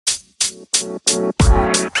Welcome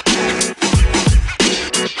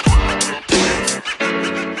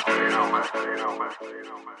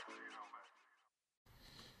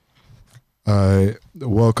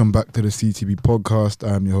back to the CTB podcast.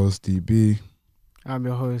 I'm your host DB. I'm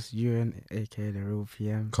your host Ewan, aka the Real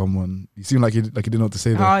PM. Come on, you seem like you didn't know what to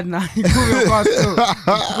say there. Oh no, you call me your car still. You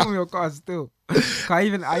call me your car still.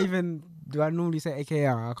 I even do I normally say aka?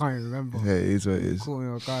 I can't even remember. Yeah, it is what it is. You call me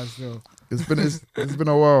your car still. It's been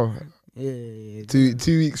a while. Yeah. 2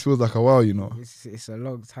 weeks feels like a while, you know. It's a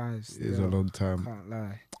long time. Still. It is a long time. Can't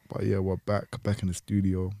lie. But yeah, we're back in the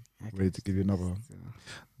studio, ready to give you another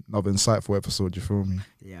insightful episode. You feel me?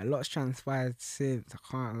 Yeah, a lot's transpired since. I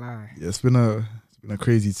can't lie. Yeah, it's been a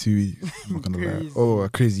crazy 2 weeks. I'm not gonna lie. Oh, a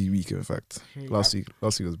crazy week in fact. Last week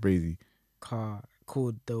was crazy.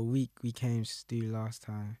 Called the week we came to do last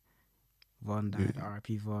time. Von died,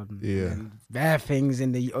 RIP Von. Yeah. And bare things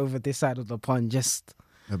over this side of the pond just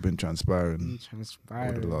Have been transpiring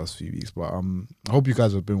over the last few weeks. But I hope you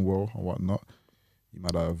guys have been well and whatnot. You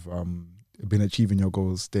might have been achieving your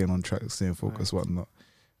goals, staying on track, staying focused, whatnot.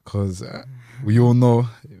 Because we all know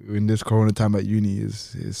in this corona time at uni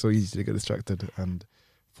it's so easy to get distracted and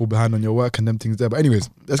fall behind on your work and them things there. But anyways,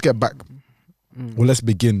 let's get back. Well, let's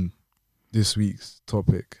begin this week's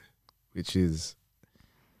topic, which is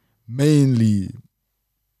mainly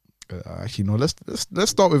let's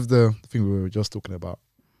start with the thing we were just talking about.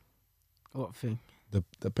 What thing?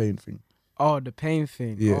 The pain thing. Oh, the pain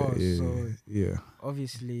thing. Yeah.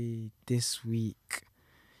 Obviously, this week,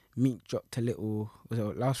 Meek dropped a little. Was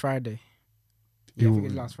it last Friday? Yeah, I think it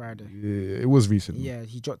was last Friday. Yeah, it was recent. Yeah,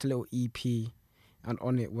 he dropped a little EP, and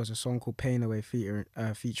on it was a song called "Pain Away"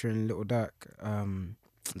 featuring Little Durk.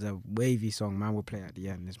 The wavy song, man, will play at the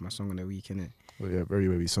end. It's my song of the week, innit? Well, yeah, very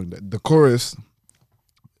wavy song. The chorus,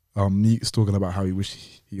 Meek's talking about how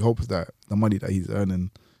he hopes that the money that he's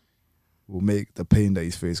earning will make the pain that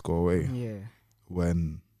he's faced go away. Yeah.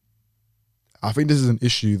 When I think this is an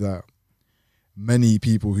issue that many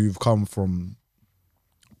people who've come from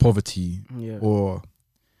poverty or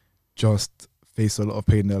just face a lot of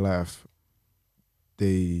pain in their life,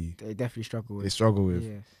 they definitely struggle with. They struggle with.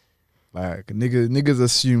 Yeah. Like niggas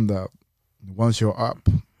assume that once you're up,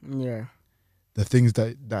 the things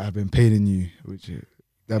that have been paining you,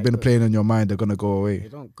 that have been playing on your mind, they're gonna go away. They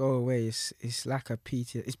don't go away. It's like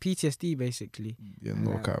it's PTSD basically. Yeah,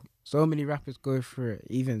 no cap. So many rappers go through it.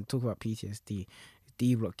 Even talk about PTSD,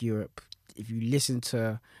 D Block Europe. If you listen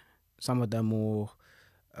to some of the more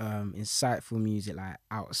insightful music like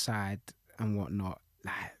Outside and whatnot,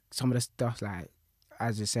 like some of the stuff like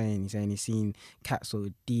as you're saying, he's seen Cats or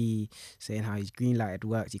D saying how his green lighted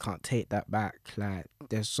works, he can't take that back. Like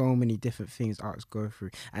there's so many different things artists go through.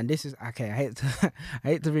 And this is okay, I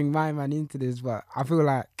hate to bring my man into this, but I feel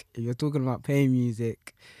like if you're talking about pain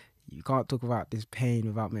music, you can't talk about this pain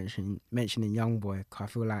without mentioning Youngboy. I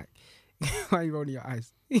feel like why are you rolling your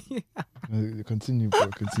eyes? Continue, bro.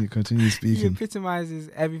 Continue speaking. He epitomizes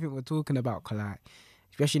everything we're talking about, like,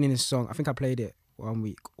 especially in his song. I think I played it 1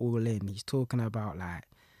 week, All In. He's talking about like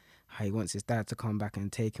how he wants his dad to come back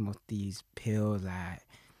and take him off these pills. Like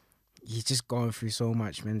he's just going through so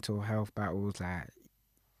much mental health battles. Like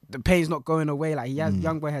the pain's not going away. Like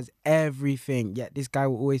Youngboy has everything. Yet this guy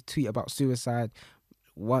will always tweet about suicide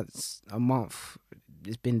once a month.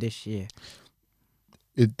 It's been this year.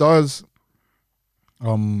 It does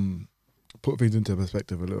put things into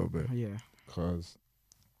perspective a little bit. Yeah, because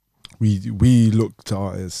we look to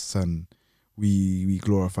artists and we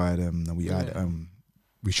glorify them and we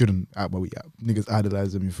shouldn't act, but niggas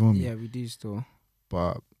idolize them. You feel me? Yeah, we do still.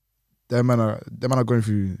 But them man are going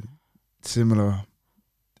through similar,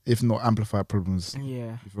 if not amplified problems.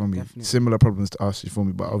 Yeah, you feel me? Definitely. Similar problems to us. You feel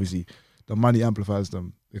me? But obviously, the money amplifies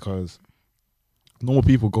them because normal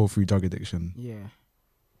people go through drug addiction. Yeah,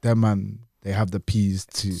 them man, they have the peas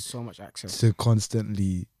to so much access to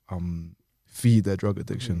constantly feed their drug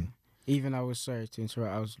addiction. Yeah. Even I was sorry to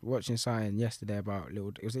interrupt. I was watching something yesterday about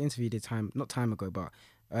it was an interview they did not time ago, but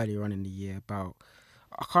earlier on in the year about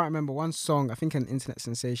I can't remember one song. I think an internet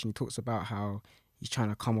sensation. He talks about how he's trying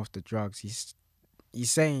to come off the drugs. He's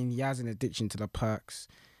saying he has an addiction to the perks,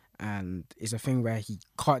 and it's a thing where he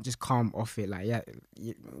can't just come off it. Like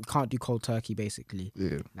you can't do cold turkey basically.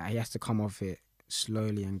 Yeah, like he has to come off it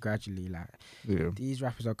slowly and gradually. Like these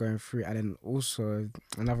rappers are going through, and then also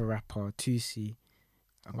another rapper, Tusi,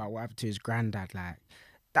 about what happened to his granddad. Like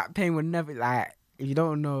that pain would never, like, if you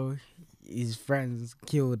don't know, his friends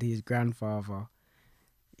killed his grandfather.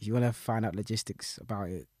 If you want to find out logistics about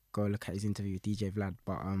it, go look at his interview with DJ Vlad.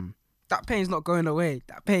 But that pain's not going away.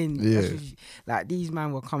 That pain, Yeah. like these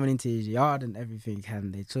man were coming into his yard and everything,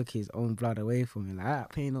 and they took his own blood away from him. Like that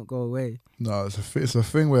pain not go away. No, it's a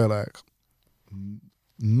thing where like,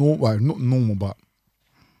 not normal, but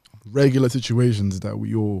regular situations that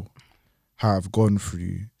we all have gone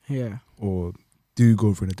through Yeah. or do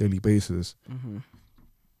go through on a daily basis, Mm-hmm.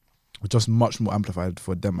 were just much more amplified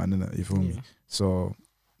for them, man, innit? You feel me? Yeah. So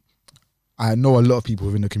I know a lot of people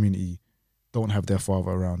within the community don't have their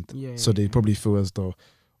father around, Yeah. so they probably feel as though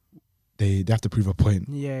they have to prove a point.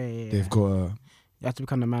 Yeah. They've got to, You have to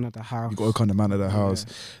become the man of the house. you got to kind of man of the house,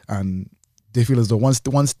 and they feel as though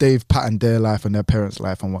once they've patterned their life and their parents'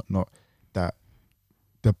 life and whatnot, that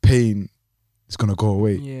the pain is gonna go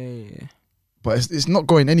away. Yeah. But it's not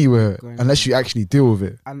going anywhere Going unless you actually deal with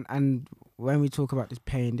it. And when we talk about this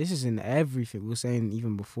pain, this is in everything. We were saying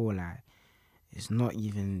even before, like, it's not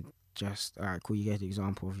even just, all right, cool, you get the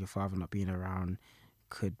example of your father not being around.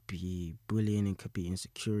 Could be bullying, it could be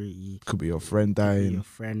insecurity. Could be your friend Could be dying. your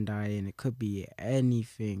friend dying. It could be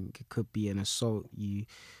anything. It could be an assault you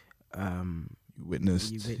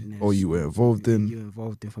Witnessed, witnessed or you were involved in. You were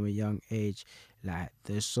involved in from a young age. Like,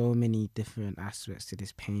 there's so many different aspects to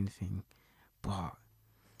this pain thing, but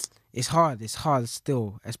it's hard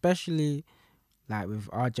still, especially like with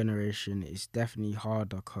our generation. It's definitely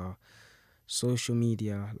harder because social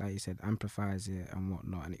media, like you said, amplifies it and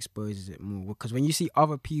whatnot and exposes it more, because when you see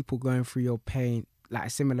other people going through your pain, like a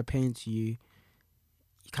similar pain to you,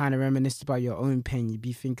 you kind of reminisce about your own pain. You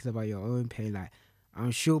be thinking about your own pain. Like,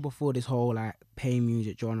 I'm sure before this whole like pain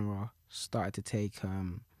music genre started to take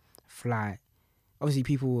flight, obviously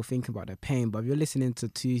people were thinking about their pain. But if you're listening to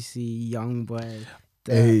 2C, Youngboy,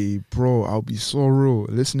 Hey, bro, I'll be so real.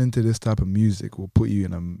 Listening to this type of music will put you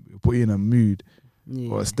in a mood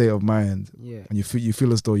or a state of mind, and you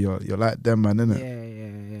feel as though you're like them, man, innit?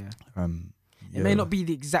 Yeah. And it may not be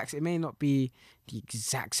the exact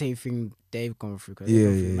same thing they've gone through. But Yeah.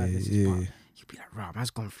 you'll be like, right, man's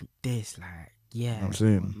gone through this, like, yeah. You know what I'm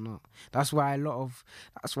saying? Not. That's why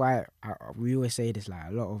we always say this, like,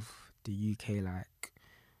 a lot of the UK, like,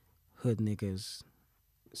 hood niggas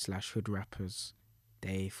 / hood rappers,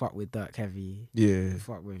 they fuck with Dirk heavy. Yeah. They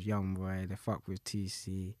fuck with Youngboy. They fuck with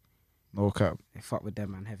 2C. No cap. They fuck with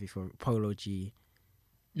them man heavy for Polo G.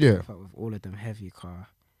 Yeah. They fuck with all of them heavy car.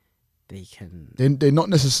 They can. They're not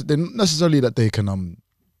necessarily that they can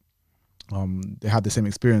they had the same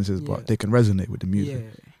experiences, but they can resonate with the music.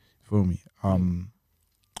 Yeah. Feel me?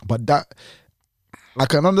 But that, I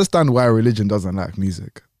can understand why religion doesn't like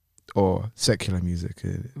music or secular music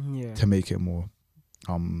to make it more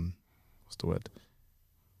what's the word?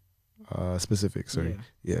 Specific. Sorry.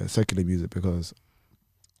 Yeah, secular music, because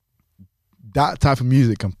that type of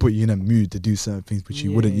music can put you in a mood to do certain things which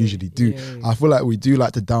you wouldn't usually do. I feel like we do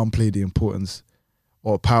like to downplay the importance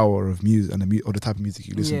or power of music and or the type of music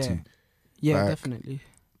you listen to. Yeah, like, definitely.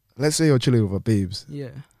 Let's say you're chilling with a babes. Yeah.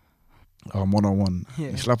 One-on-one.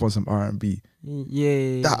 You slap on some R&B.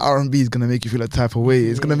 Yeah. That R&B is gonna make you feel a type of way.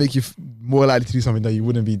 It's gonna make you more likely to do something that you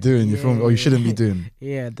wouldn't be doing. You feel me? Or you shouldn't be doing.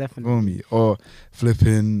 Yeah, definitely. Feel me? Or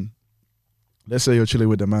flipping. Let's say you're chilling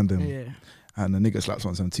with the man them. Yeah. And the nigga slaps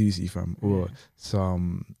on some 2C fam, or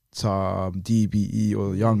some DBE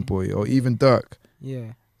or Youngboy or even Dirk.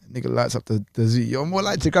 Yeah. Nigga lights up the Z. You're more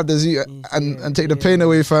likely to grab the Z and take the pain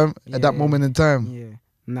away, fam, at that moment in time. Yeah.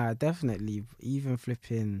 Nah, definitely. Even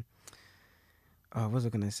flipping. Oh, what was I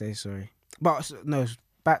gonna say? Sorry. But no,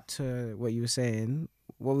 back to what you were saying.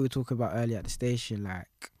 What we were talking about earlier at the station,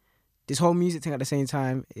 like, this whole music thing at the same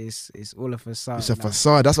time is all a facade. It's a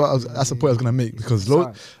facade. That's what that's the point I was gonna make, because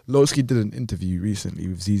Lowski did an interview recently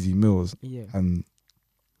with ZZ Mills, and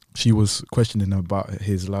she was questioning him about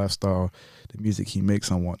his lifestyle, the music he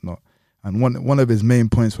makes and whatnot. And one of his main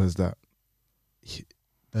points was that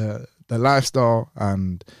the lifestyle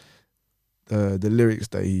and the lyrics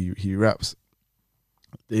that he raps,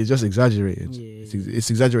 it's just exaggerated. It's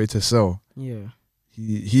exaggerated to sell. Yeah.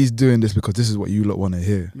 He's doing this because this is what you lot want to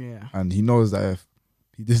hear. Yeah. And he knows that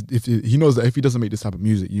he knows that if he doesn't make this type of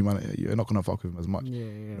music, you're not gonna fuck with him as much.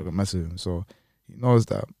 You're not gonna mess with him. So he knows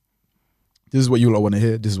that this is what you lot want to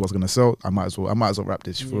hear. This is what's gonna sell. I might as well rap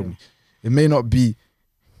this for me. It may not be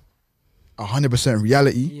 100%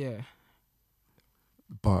 reality. Yeah.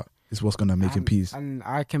 But it's what's gonna make him peace. And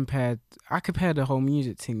I compared the whole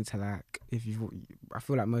music thing to, like, I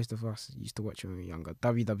feel like most of us used to watch when we were younger,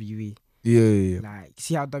 WWE. Yeah. Like,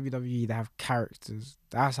 see how WWE, they have characters.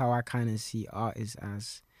 That's how I kind of see artists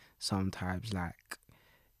as sometimes. Like,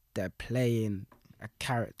 they're playing a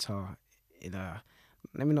character in a,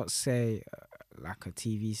 let me not say like a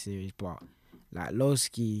TV series, but like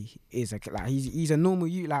Lowski is he's a normal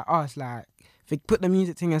youth like us. Like, If we put the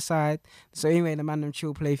music thing aside, so anyway, the man them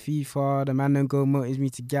chill play FIFA, the man them go motives me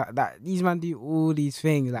to get that. These man do all these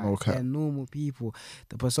things like they're normal people.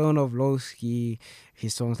 The persona of Lowski,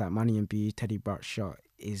 his songs like Money and B, Teddy Buckshot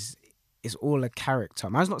is all a character.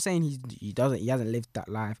 Man's not saying he hasn't lived that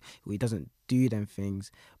life or he doesn't do them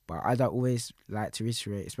things, but I don't always like to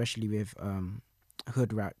reiterate, especially with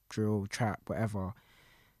hood rap, drill, trap, whatever.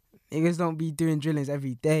 Niggas don't be doing drillings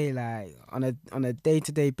every day, like on a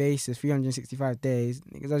day-to-day basis, 365 days.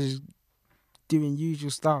 Niggas are just doing usual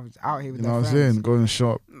stuff out here with their friends. You know what I'm saying? Going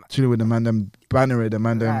shop, chilling with the man, them banner the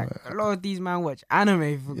man, them. A lot of these man watch anime.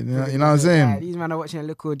 You know what I'm saying? Like, these man are watching a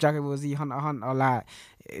little Dragon Ball Z, Hunter x Hunter. Like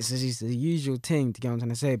it's just the usual thing, to get what I'm trying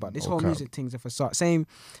to say. But this whole music thing's a facade. Same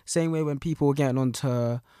way when people were getting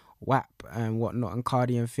onto WAP and whatnot and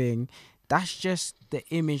Cardi thing. That's just the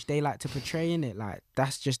image they like to portray in it. Like,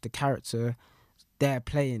 that's just the character they're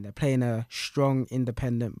playing. They're playing a strong,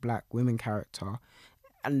 independent black women character.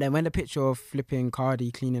 And then when the picture of flipping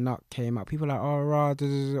Cardi cleaning up came out, people are like, oh, rah, da,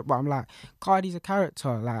 da, da. But I'm like, Cardi's a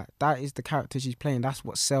character. Like, that is the character she's playing. That's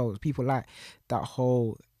what sells. People like that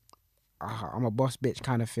whole, I'm a boss bitch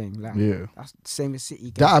kind of thing. Like, yeah. That's the same as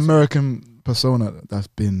City. That American persona that's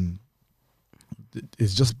been,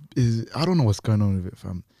 I don't know what's going on with it,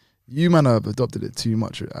 fam. You man have adopted it too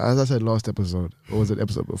much. As I said last episode, or was it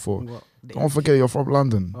episode before? Don't forget you're from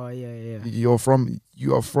London. Oh yeah. You are from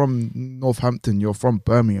Northampton. You're from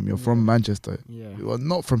Birmingham. You're from Manchester. Yeah. You are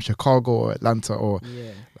not from Chicago or Atlanta or.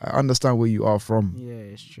 Yeah. I understand where you are from. Yeah,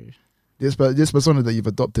 it's true. This persona that you've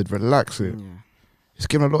adopted, relax it. Yeah. It's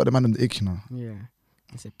giving a lot of the man in the ick, you know. Yeah.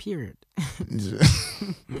 It's a period.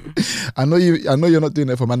 I know you're not doing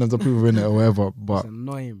it for man's approval in it or whatever, but it's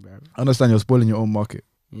annoying, bro. I understand you're spoiling your own market.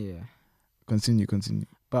 Yeah. Continue.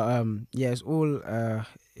 But yeah, it's all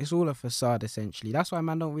a facade essentially. That's why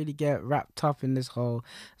man don't really get wrapped up in this whole.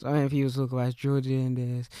 So many people talk about drill doing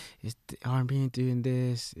this, is R&B doing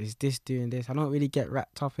this, is this doing this. I don't really get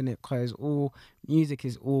wrapped up in it because music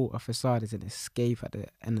is all a facade. It's an escape at the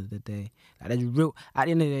end of the day. Like at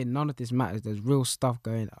the end of the day, none of this matters. There's real stuff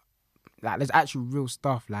going on. Like there's actual real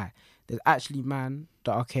stuff. Like there's actually man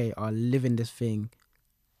that are living this thing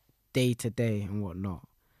day to day and whatnot.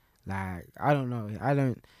 Like, I don't know.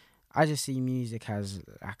 I just see music as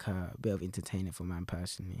like a bit of entertainment for man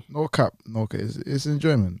personally. No cap. It's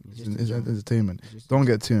enjoyment. It's entertainment. Don't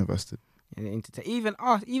get too invested. Even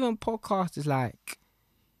us, even podcasters, like,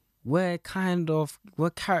 we're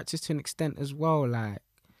characters to an extent as well. Like,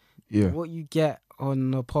 what you get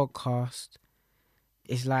on the podcast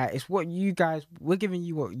is like, it's what you guys, we're giving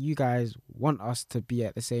you what you guys want us to be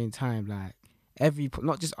at the same time. Like,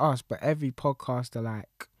 not just us, but every podcaster,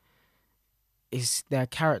 like, it's their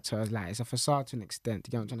character, like it's a facade to an extent.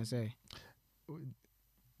 You get what I'm trying to say?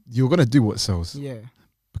 You're gonna do what sells. Yeah.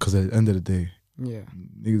 Because at the end of the day,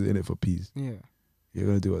 niggas are in it for peace. Yeah. You're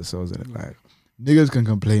gonna do what sells in it. Like niggas can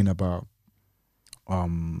complain about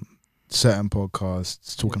certain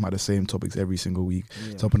podcasts talking about the same topics every single week.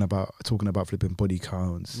 Yeah. Talking about flipping body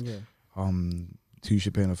counts. Yeah. Who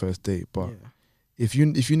should pay on a first date. But if you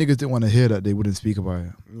niggas didn't want to hear that, they wouldn't speak about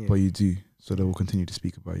it. Yeah. But you do. So they will continue to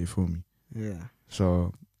speak about it, you feel me? Yeah.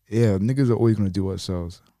 So, yeah, niggas are always going to do what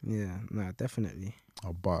sells. Yeah, no, definitely.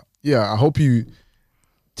 But, yeah, I hope you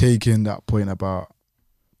take in that point about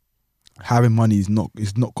having money is not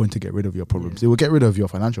going to get rid of your problems. It will get rid of your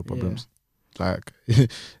financial problems. Like,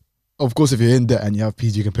 of course, if you're in debt and you have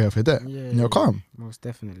PG, you can pay off your debt. And you're calm. Most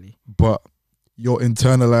definitely. But your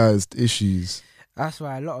internalized issues. That's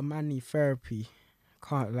why a lot of man need therapy.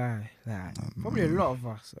 Can't lie. Like, probably a lot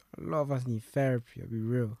of us need therapy. I'll be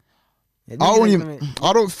real. Yeah,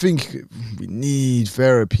 I don't think we need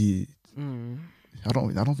therapy. I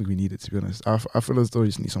don't think we need it, to be honest. I feel as though you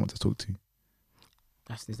just need someone to talk to.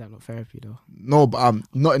 Is that not therapy though? No, but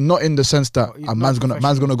not in the sense that a man's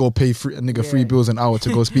gonna go pay free bills an hour to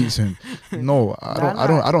go speak to him. No,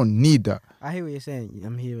 I don't need that. I hear what you're saying.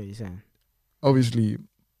 I'm hearing what you're saying. Obviously,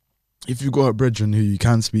 if you got a brethren who you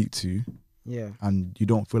can speak to. Yeah. And you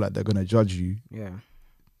don't feel like they're gonna judge you. Yeah.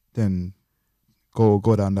 Then go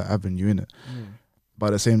down that avenue, innit? Yeah. But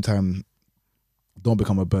at the same time, don't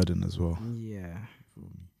become a burden as well. Yeah.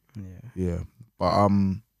 Yeah. But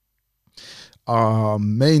our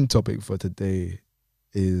main topic for today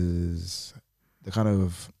is the kind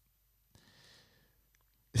of,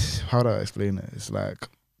 how do I explain it? It's like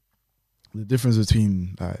the difference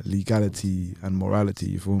between like legality and morality,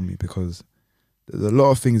 you feel me? Because there's a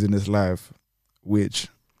lot of things in this life which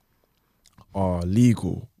are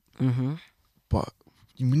legal, but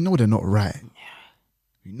we know they're not right. Yeah.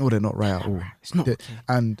 We know they're not right at all. It's not okay.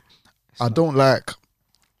 And I don't like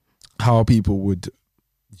how people would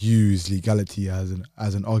use legality as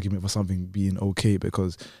an argument for something being okay,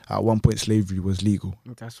 because at one point slavery was legal.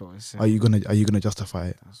 That's what I said. Are you gonna justify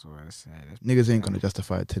it? That's what I said. Niggas ain't gonna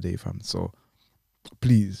justify it today, fam. So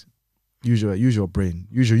please use your brain.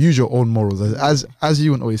 Use your own morals. As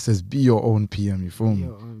you always says, be your own PM. You feel me?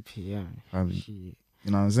 Your own PM. You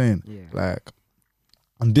know what I'm saying? Yeah. Like,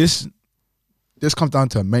 and this comes down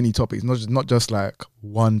to many topics, not just like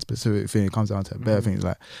one specific thing. It comes down to better things.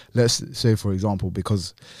 Like, let's say, for example,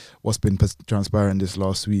 because what's been transpiring this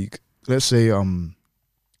last week, let's say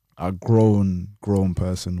a grown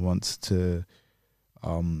person wants to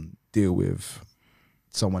deal with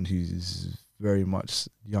someone who's very much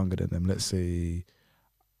younger than them. Let's say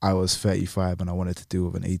I was 35 and I wanted to deal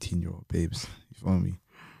with an 18-year-old babes. You feel me?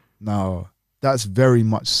 Now, that's very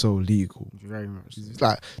much so legal. Very much. It's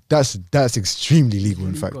like that's extremely legal,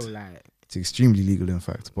 in fact. Like, it's extremely legal, in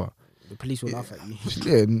fact. But the police will laugh at you.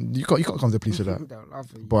 Yeah, you can't come to the police with that. They'll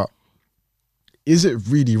laugh at you. But is it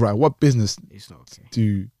really right? What business It's not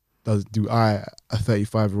okay. do I, a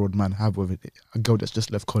 35-year-old man, have with it? A girl that's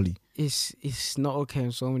just left Collie? It's not okay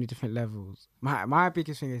on so many different levels. My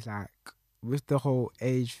biggest thing is like with the whole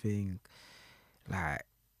age thing, like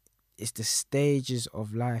it's the stages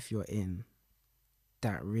of life you're in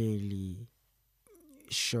that really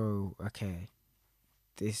show, okay,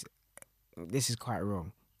 this is quite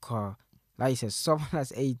wrong. Cause like you said, someone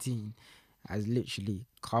that's 18 has literally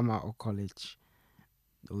come out of college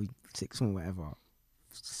or 6 or whatever,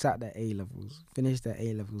 sat their A-levels, finished their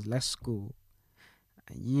A-levels, left school,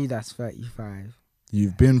 and you that's 35.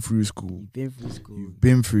 You've been through school. You've been through school. You've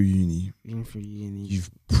been through uni. You've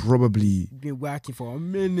probably been working for a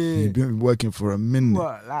minute. You've been working for a minute.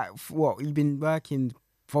 What? You've been working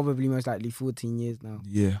probably most likely 14 years now.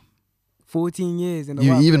 Yeah. 14 years in the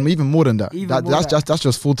even more than that. That's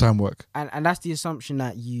just full-time work. And that's the assumption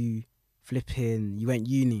that you you went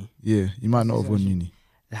uni. Yeah, you might not have went uni.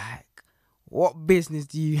 Like, what business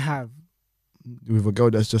do you have with a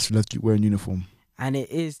girl that's just left you wearing uniform? And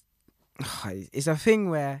it's a thing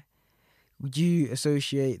where, would you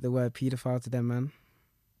associate the word paedophile to them, man?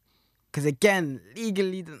 Because again,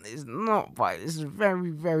 legally it's not, but it's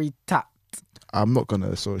very, very tapped. I'm not gonna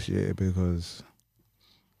associate it because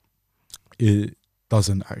it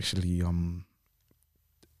doesn't actually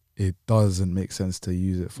it doesn't make sense to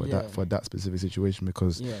use it for that specific situation,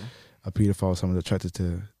 because a paedophile is someone attracted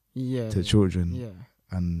to children. Yeah.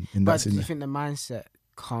 And do you think the mindset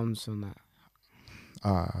comes from that?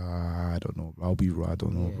 I don't know. I'll be raw. I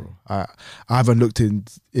don't know, bro. I haven't looked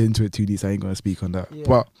into it too deep, so I ain't gonna speak on that. Yeah.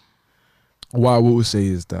 But what I will say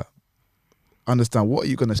is that, understand, what are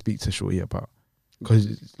you gonna speak to Shorty about?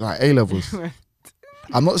 Because like A-levels,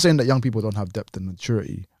 I'm not saying that young people don't have depth and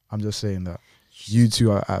maturity. I'm just saying that you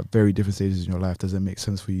two are at very different stages in your life. Does it make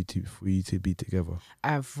sense for you to be together?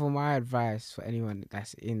 And for my advice for anyone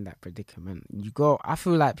that's in that predicament, I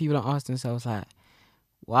feel like people don't ask themselves like,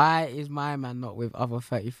 why is my man not with other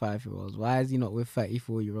 35-year-olds? Why is he not with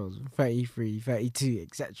 34-year-olds, 33, 32,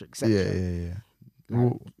 etc., etc.? Yeah.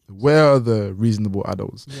 Like, where are the reasonable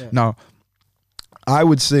adults? Yeah. Now, I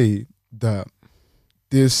would say that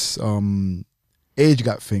this age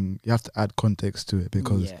gap thing, you have to add context to it,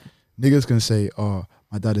 because niggas can say, oh,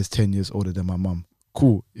 my dad is 10 years older than my mum.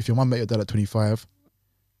 Cool. If your mum met your dad at 25,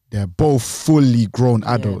 they're both fully grown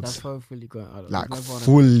adults. That's both fully grown adults. Like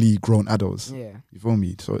fully grown adults. Yeah. You feel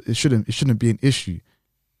me? So it shouldn't be an issue.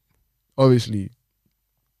 Obviously,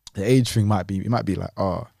 the age thing might be like,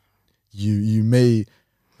 oh, you may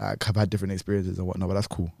like have had different experiences and whatnot, but that's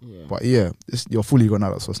cool. Yeah. But yeah, you're fully grown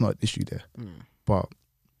adults, so it's not an issue there. But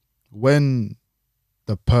when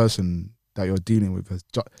the person that you're dealing with has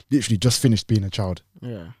literally just finished being a child,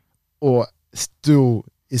 or is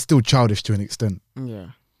still childish to an extent,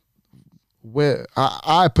 where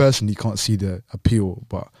I personally can't see the appeal,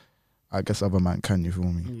 but I guess other man can, you feel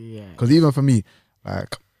me? Yeah. Because even for me,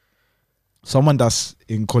 like, someone that's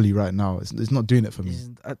in Collie right now, it's not doing it for me.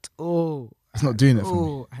 At all. It's not doing it for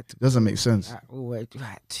me. It doesn't make sense. At all.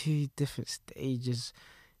 Like 2 different stages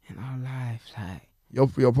in our life. Like,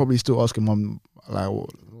 you're probably still asking mum, like,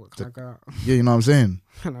 what can I go out? Yeah, you know what I'm saying?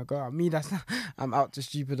 Can I go out? Me, I'm out to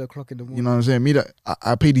stupid o'clock in the morning. You know what I'm saying? Me, that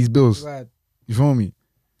I pay these bills. Right. You feel me?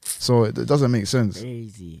 So it doesn't make sense.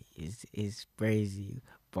 Crazy. It's crazy.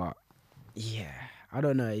 But yeah, I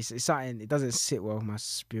don't know. It's something, it doesn't sit well with my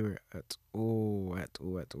spirit at all. I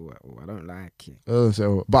don't like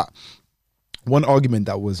it. But one argument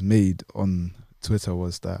that was made on Twitter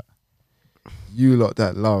was that you lot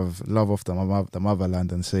that love off the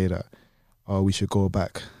motherland and say that, oh, we should go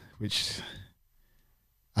back, which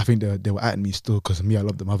I think they were at me still because me, I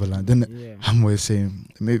love the motherland, didn't it? Yeah. I'm always saying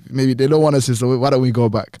maybe they don't want us, so why don't we go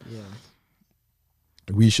back? Yeah.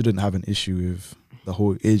 We shouldn't have an issue with the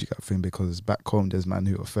whole age gap thing because back home there's men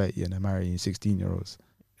who are 30 and they're marrying 16-year-olds.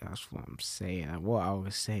 That's what I'm saying. And what I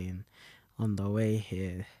was saying on the way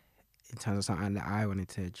here, in terms of something that I wanted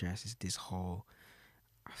to address, is this whole.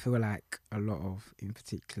 I feel like a lot of, in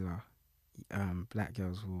particular, black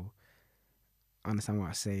girls will understand what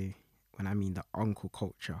I say when I mean the uncle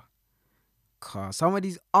culture. Cause some of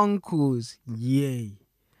these uncles, yay.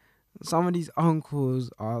 Some of these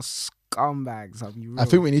uncles are scumbags. I'll be real. I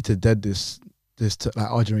think we need to dead this like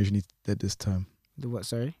our generation needs to dead this term. The what?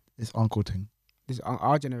 Sorry. This uncle thing. This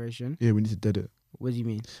our generation. Yeah, we need to dead it What do you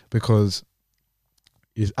mean? because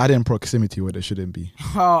it's adding proximity where there shouldn't be.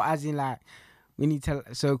 Oh, as in like we need to.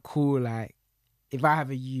 So cool. Like if I have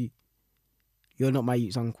a youth, you're not my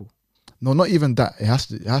youth's uncle. No, not even that. It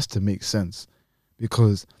has to make sense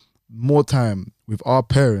because more time with our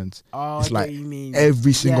parents, Oh, it's I get like what you mean.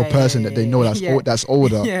 every single person that they know that's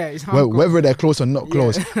older. Yeah, it's Whether they're close or not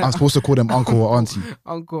close, I'm supposed to call them uncle or auntie.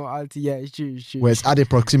 Uncle, auntie, yeah, it's true, it's true. Where it's added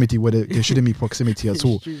proximity where there shouldn't be proximity at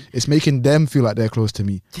all. True. It's making them feel like they're close to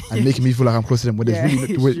me and making me feel like I'm close to them when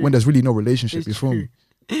there's really no relationship. It's You feel me?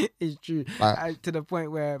 It's true. Like, To the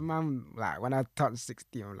point where, man, like when I turned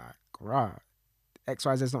 60, I'm like, right,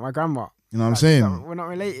 XYZ's not my grandma. you know what I'm saying? We're not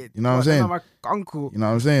related. You know what I'm saying? Not my uncle. You know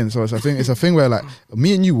what I'm saying? So it's a thing where like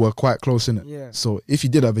me and you were quite close, innit? Yeah. So if you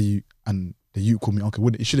did have a you and the you called me uncle,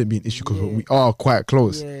 it shouldn't be an issue because Yeah. we are quite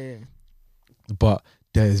close. Yeah. But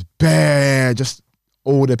there's bare just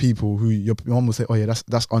older people who your mom will say, oh yeah,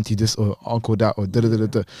 that's auntie this or uncle that or da da da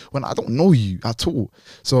da. When I don't know you at all.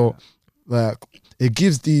 So like it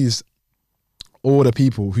gives these older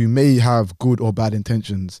people who may have good or bad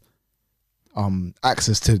intentions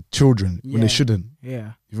access to children when Yeah. they shouldn't.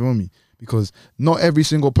 Yeah. You feel me? Because not every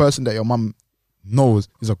single person that your mum knows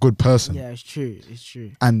is a good person. Yeah, it's true. It's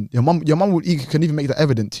true. And your mum can even make that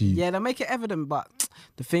evident to you. Yeah, they'll make it evident, but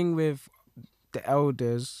the thing with the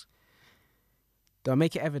elders, they'll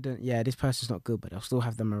make it evident, yeah, this person's not good, but they'll still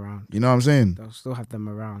have them around. You know what I'm saying? They'll still have them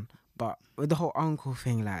around. But with the whole uncle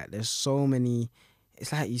thing, like, there's so many,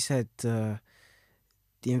 it's like you said, the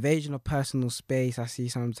invasion of personal space I see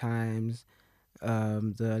sometimes,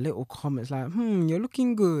 the little comments like, you're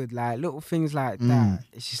looking good, like little things like that.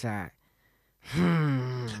 It's just like,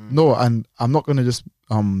 No, and I'm not gonna just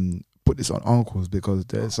put this on uncles because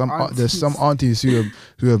there's some aunties who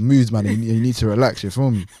have moods, man, and you need to relax. You feel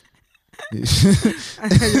me?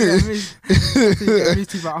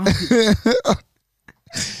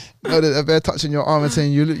 No, they're touching your arm and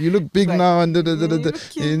saying you look big like, now and you're looking big.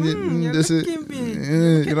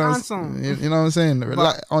 you know what I'm saying?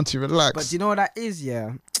 Relax, auntie, relax. But do you know what that is?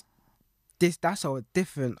 Yeah, that's a whole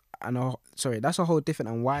different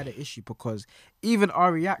and wider issue, because even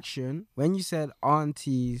our reaction when you said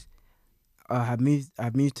aunties have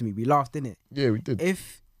moved to me, we laughed, didn't it? Yeah, we did.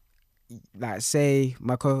 If like say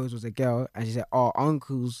my co-host was a girl and she said, "Oh,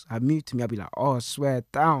 uncles have moved to me," I'd be like, "Oh, swear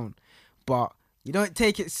down." But you don't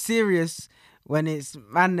take it serious when it's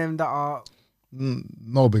man them that are.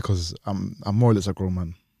 No, because I'm more or less a grown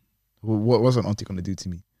man. What's an auntie gonna do to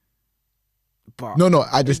me? But No,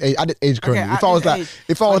 I did age currently. Okay,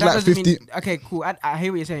 If I was like 50, okay, cool. I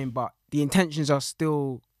hear what you're saying, but the intentions are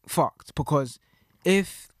still fucked, because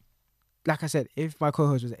if, like I said, if my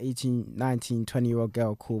co-host was an 18, 19, 20-year-old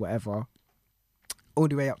girl, cool, whatever, all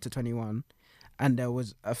the way up to 21, and there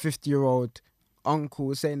was a 50-year-old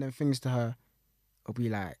uncle saying them things to her, I'll be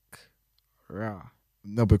like, rah.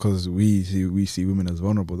 no, because we see women as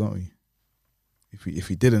vulnerable, don't we? If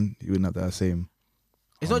we didn't, you wouldn't have that same.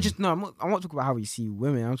 It's not just, no, I'm not talking about how we see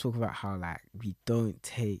women. I'm talking about how, like, we don't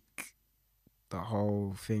take the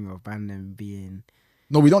whole thing of man them being.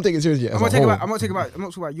 No, we don't take it seriously. I'm not talking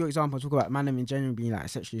about your example. I'm talking about man them in general being like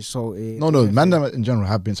sexually assaulted. No, man them in general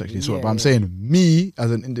have been sexually assaulted. But I'm saying me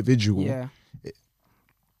as an individual,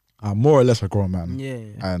 I'm more or less a grown man. Yeah.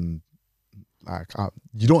 And like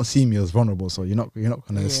you don't see me as vulnerable, so you're not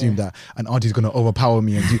gonna assume that an auntie's gonna overpower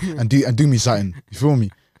me and do me something. You feel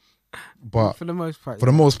me? But for the most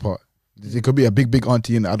part, it could be a big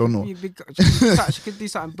auntie, and I don't know. She could do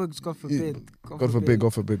something bugs. God forbid.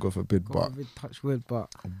 God forbid. But touch wood.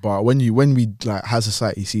 But when we like, how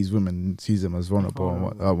society sees women, sees them as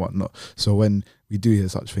vulnerable and whatnot. So when we do hear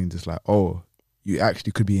such things, it's like, oh, you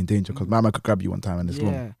actually could be in danger because man could grab you one time and it's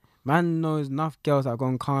long. Man knows enough girls that have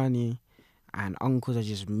gone carny, and uncles are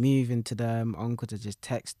just moving to them. Uncles are just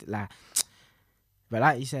text like. But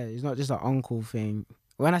like you said, it's not just an uncle thing.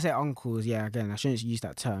 When I say uncles, yeah, again, I shouldn't use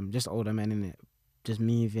that term. Just older men, innit? Just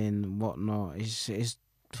moving, whatnot. It's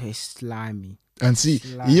slimy. And see,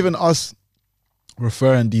 Slang. even us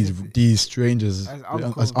referring these strangers As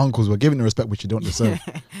as uncles, we're giving the respect which you don't deserve.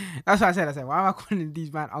 That's what I said. I said, why am I calling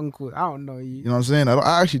these man uncles? I don't know you. You know what I'm saying?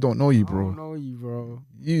 I actually don't know you, I bro. don't know you, bro.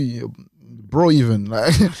 You bro, even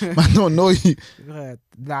like I don't know you. Yeah,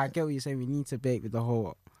 I get what you're saying. We need to bake with the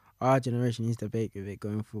whole. Our generation needs to bake with it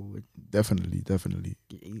going forward. Definitely.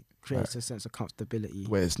 It creates a sense of comfortability.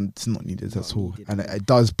 Where it's not needed Not at all, needed, and yeah. it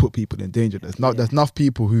does put people in danger. There's enough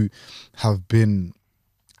people who have been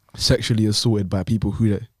sexually assaulted by people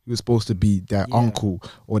who are supposed to be their Yeah. uncle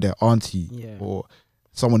or their auntie Yeah. or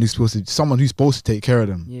someone who's supposed to take care of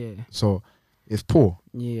them. Yeah, So it's poor.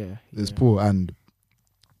 yeah. It's poor, and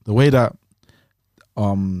the way that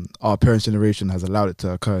our parents' generation has allowed it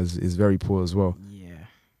to occur is very poor as well. Yeah,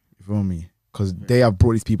 You feel me? Because they have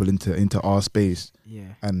brought these people into our space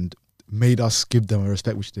yeah. and made us give them a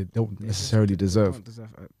respect which they don't necessarily They deserve. don't deserve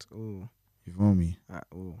at all. You feel me? At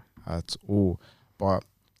all. At all. But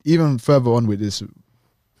even further on with this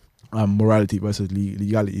morality versus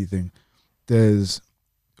legality thing, there's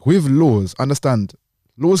with laws. Understand,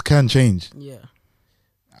 laws can change. Yeah.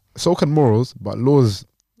 So can morals, but laws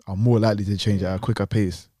are more likely to change Yeah. at a quicker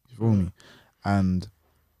pace. You feel me? And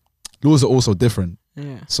laws are also different.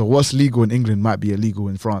 Yeah. So what's legal in England might be illegal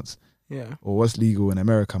in France, Yeah. or what's legal in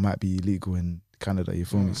America might be illegal in Canada. You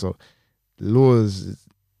feel me? Yeah. So laws,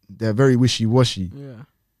 they're very wishy-washy. Yeah.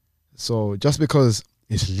 So just because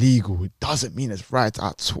it's legal, it doesn't mean it's right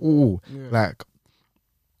at all. Yeah. Like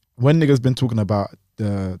when niggas been talking about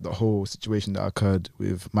the whole situation that occurred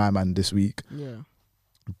with my man this week, Yeah.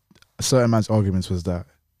 a certain man's arguments was that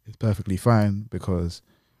it's perfectly fine because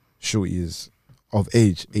shorty is of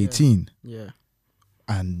age, Yeah. 18, Yeah.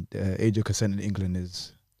 and age of consent in England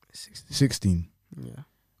is 16. Yeah.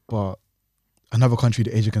 But another country,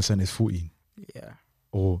 the age of consent is 14, Yeah.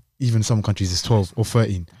 or even some countries is 12 or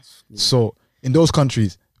 13. Yeah. So in those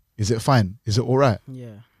countries, is it fine? Is it all right?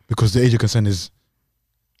 Yeah. Because the age of consent is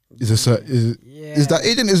that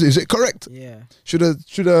agent? Is it correct? Yeah. Should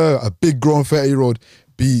a big grown 30-year-old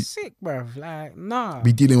be Sick, bruv. Like, nah.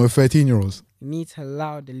 dealing with 13-year-olds? You need to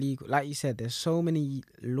allow the legal. Like you said, there's so many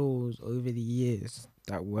laws over the years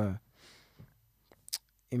that were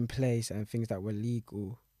in place and things that were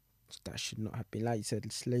legal that should not have been. Like you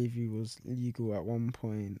said, slavery was legal at one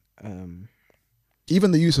point.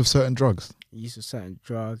 Even the use of certain drugs. Use of certain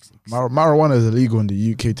drugs. Marijuana is illegal in the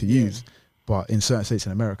UK to Yeah. use, but in certain states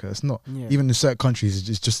in America, it's not. Yeah. Even in certain countries,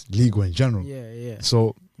 it's just legal in general. Yeah.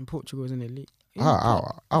 So In Portugal, isn't it legal?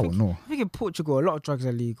 I don't know. I think in Portugal, a lot of drugs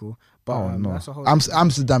are legal, but I don't know. that's a whole.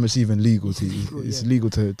 Amsterdam is even legal to Legal, it's yeah. legal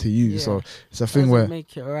to use. Yeah. So it's a thing doesn't where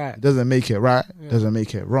make it right. it doesn't make it right, Yeah. doesn't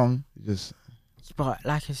make it wrong. It just But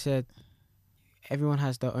like I said, everyone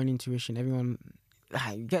has their own intuition. Everyone,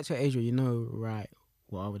 like, you get to an age where you know right.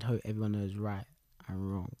 Well, I would hope everyone knows right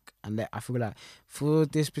and wrong. And that, I feel like for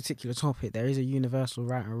this particular topic, there is a universal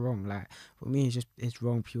right and wrong. Like for me, it's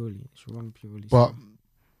wrong purely. It's wrong purely. But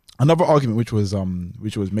another argument which was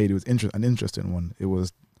made, it was an interesting one. It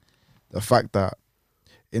was the fact that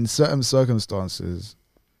in certain circumstances,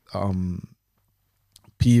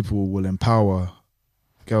 people will empower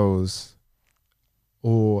girls,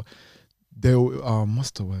 or they'll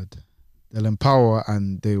what's the word? They'll empower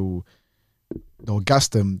and they'll gas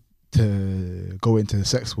them to go into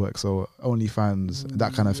sex work, so OnlyFans,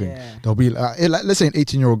 that kind of thing. Yeah. They'll be like let's say an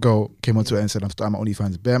 18-year-old girl came on Twitter and said, "I'm starting my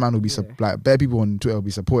OnlyFans." Bare man will be bare people on Twitter will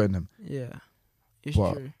be supporting them. Yeah, it's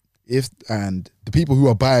But true. And the people who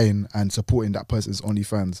are buying and supporting that person's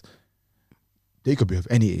OnlyFans, they could be of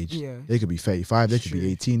any age. Yeah. They could be 35, they could be True.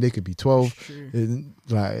 18, they could be 12. It's true.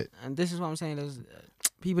 Like, And this is what I'm saying. There's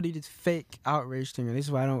people do this fake outrage thing, and this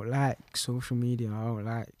is why I don't like social media. I don't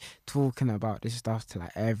like talking about this stuff to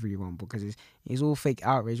like everyone, because it's all fake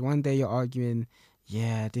outrage. One day you're arguing,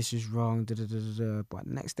 yeah, this is wrong, but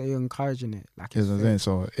next day you're encouraging it. Like you know what I'm saying?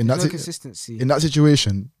 So in there's that no consistency. in that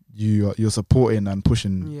situation, you're supporting and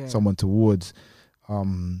pushing Yeah. someone towards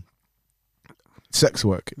sex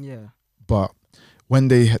work. Yeah, But when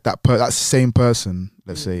that same person,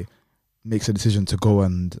 let's Yeah. say, makes a decision to go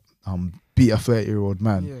and beat a 30-year-old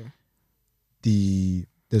man, yeah,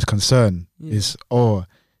 there's concern Yeah. is,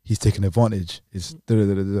 he's taking advantage. Is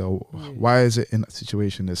why is it in that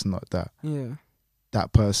situation? It's not that yeah,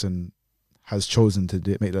 that person has chosen to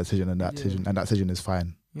make that decision, and that Yeah. decision is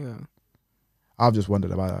fine. yeah. I've just wondered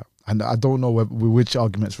about that, and I don't know which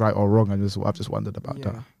argument's right or wrong. I've just wondered about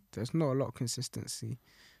Yeah. that. There's not a lot of consistency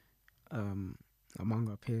among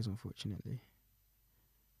our peers, unfortunately.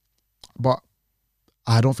 But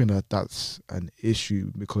I don't think that that's an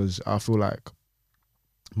issue, because I feel like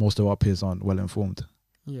most of our peers aren't well informed.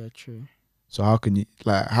 Yeah, true. So how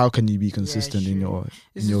can you be consistent in true.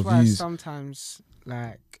 This your is why views? sometimes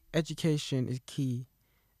like education is key,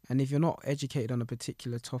 and if you're not educated on a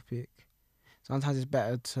particular topic, sometimes it's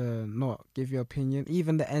better to not give your opinion.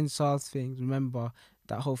 Even the NSARS thing, remember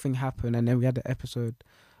that whole thing happened, and then we had the episode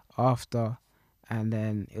after, and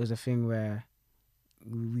then it was a thing where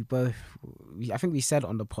I think we said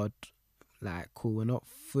on the pod, like, cool, we're not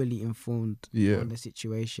fully informed on the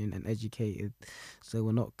situation and educated, so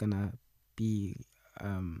we're not gonna be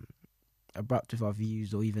abrupt with our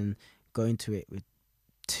views or even go into it with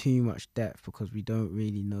too much depth, because we don't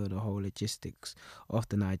really know the whole logistics of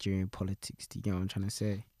the Nigerian politics. Do you get what I'm trying to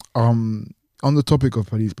say? On the topic of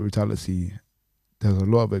police brutality, there's a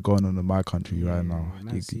lot of it going on in my country right now,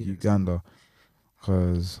 Uganda,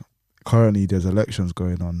 because currently there's elections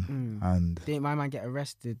going on, and didn't my man get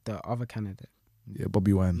arrested, the other candidate? Yeah,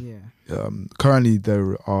 Bobby Wine. Yeah. Currently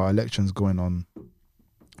there are elections going on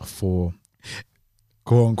for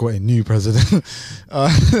quote unquote a new president.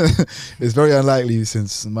 It's very unlikely,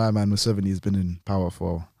 since my man Museveni has been in power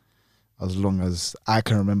for as long as I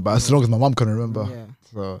can remember, as long as my mum can remember. Yeah.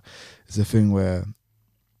 So it's a thing where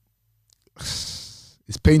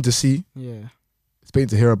it's pain to see. Yeah. It's pain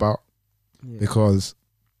to hear about. Yeah. Because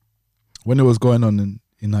when it was going on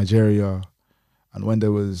in Nigeria, and when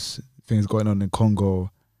there was things going on in Congo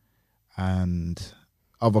and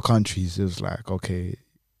other countries, it was like, okay,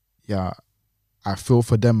 yeah, I feel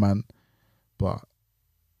for them, man, but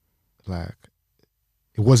like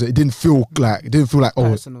it didn't feel like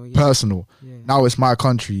personal. Yeah. Now it's my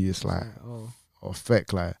country. It's like, oh,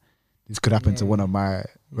 feck, like this could happen to one of my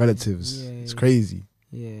relatives. It's crazy.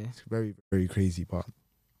 Yeah, it's very, very crazy. But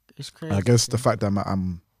it's crazy. I guess the fact that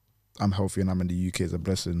I'm healthy and I'm in the UK is a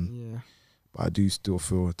blessing. Yeah. But I do still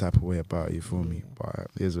feel a type of way about it, you feel me? But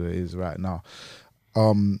it is what it is right now.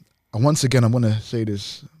 And once again, I'm gonna say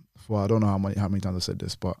this for, I don't know how many times I said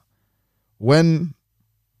this, but when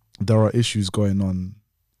there are issues going on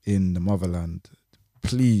in the motherland,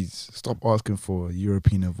 please stop asking for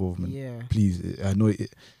European involvement. Yeah. Please, I know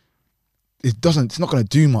it doesn't. It's not gonna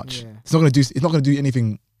do much. Yeah. It's not gonna do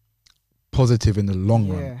anything positive in the long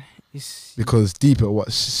run. Because deeper,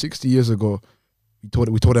 60 years ago, we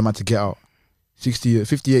told them how to get out.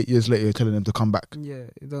 58 years later, you're telling them to come back. Yeah,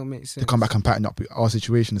 it don't make sense. To come back and pattern up our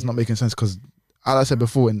situation. It's not making sense, because, as I said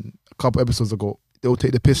before, in a couple episodes ago, they'll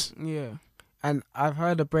take the piss. Yeah. And I've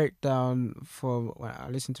heard a breakdown when I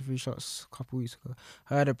listened to Three Shots a couple weeks ago.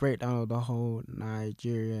 I heard a breakdown of the whole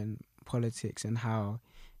Nigerian politics and how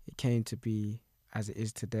it came to be as it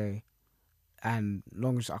is today. And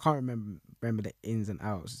I can't remember the ins and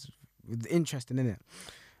outs. It's interesting, isn't it?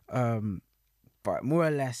 But more or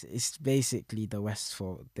less, it's basically the West's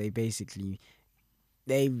fault.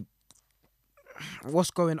 What's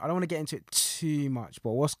going on, I don't want to get into it too much,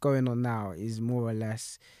 but what's going on now is more or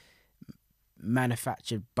less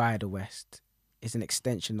manufactured by the West. It's an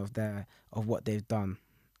extension of what they've done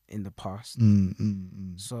in the past.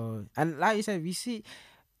 So, and like you said, we see,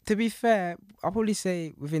 to be fair, I'll probably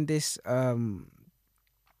say within this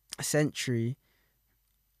century,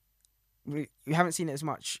 we haven't seen it as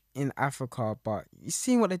much in Africa, but you've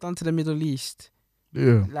seen what they've done to the Middle East.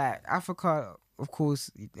 Yeah. Like Africa, of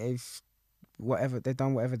course, they've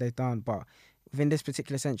done whatever they've done, but within this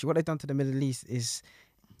particular century, what they've done to the Middle East is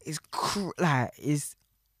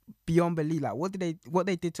beyond belief. Like what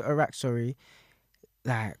they did to Iraq,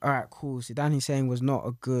 like, all right, cool, Saddam Hussein was not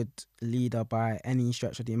a good leader by any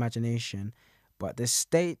stretch of the imagination, but the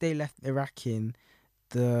state they left Iraq in,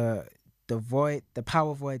 the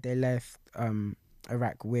power void they left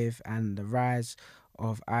Iraq with, and the rise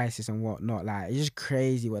of ISIS and whatnot, like, it's just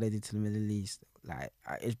crazy what they did to the Middle East. Like,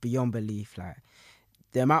 it's beyond belief. Like,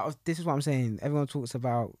 the amount of, this is what I'm saying, everyone talks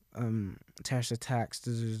about terrorist attacks,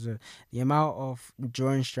 the amount of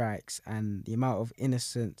drone strikes and the amount of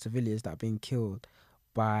innocent civilians that are being killed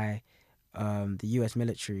by the US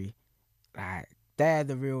military, like, they're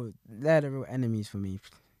the real enemies for me.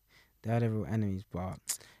 They're the real enemies. But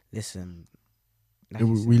listen, like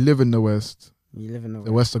we live in the West.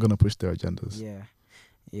 The West are gonna push their agendas.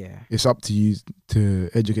 Yeah. It's up to you to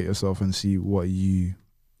educate yourself and see what you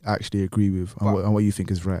actually agree with and what you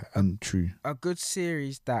think is right and true. A good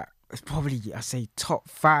series that is probably, I say, top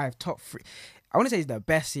 5, top 3. I want to say it's the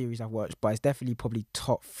best series I've watched, but it's definitely probably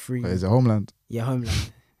top 3. Is it Homeland? Yeah,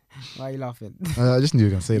 Homeland. Why are you laughing? I just knew you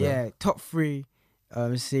were gonna say that. Yeah, top 3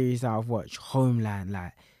 series that I've watched. Homeland,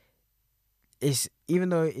 like, it's, even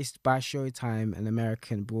though it's by Showtime, an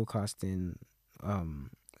American broadcasting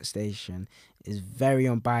station, is very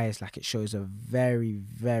unbiased. Like, it shows a very,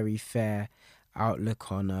 very fair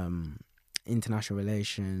outlook on international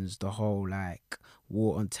relations, the whole like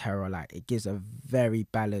war on terror. Like it gives a very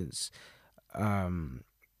balanced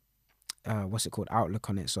what's it called, outlook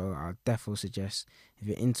on it. So I'll definitely suggest, if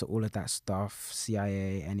you're into all of that stuff,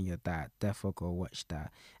 CIA, any of that, definitely go watch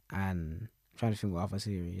that. And I'm trying to think what other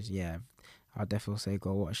series. Yeah, I'll definitely say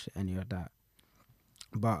go watch any of that.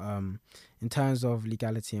 But in terms of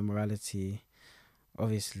legality and morality,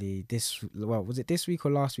 obviously was it this week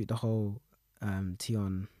or last week, the whole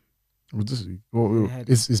Tion. Was this week? Well, Yeah,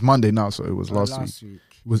 it's Monday now, so it was last week. week.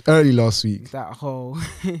 It was early last week. That whole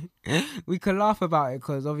we can laugh about it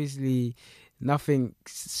because obviously nothing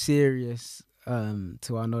serious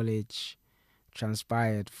to our knowledge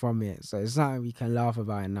transpired from it, so it's something we can laugh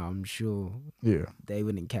about it now. I'm sure they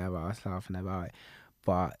wouldn't care about us laughing about it,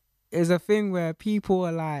 but it's a thing where people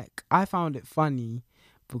are like, I found it funny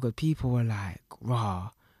because people were like,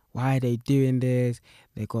 rah, why are they doing this?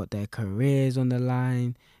 They got their careers on the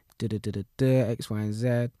line, X, Y, and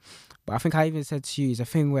Z. But I think I even said to you, it's a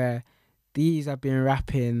thing where these have been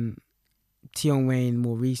rapping Tion Wayne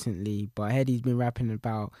more recently, but Heady's been rapping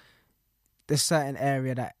about the certain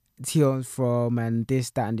area that Tion's from, and this,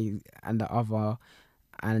 that, and the other,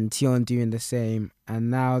 and Tion doing the same. And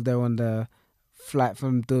now they're on the flight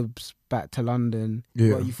from Dubs back to London.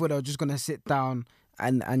 Yeah. Well, you thought they were just gonna sit down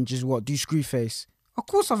and just do Screwface. Of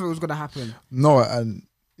course, I thought it was gonna happen. No, and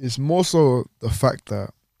it's more so the fact that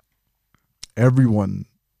everyone,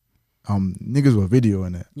 niggas were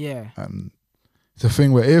videoing it. Yeah. And it's a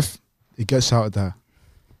thing where if it gets out there,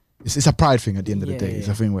 it's a pride thing at the end of the day. It's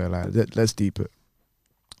a thing where like let's deep it.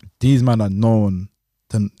 These men are known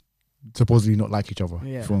to supposedly not like each other.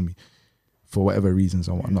 Yeah. For me, for whatever reasons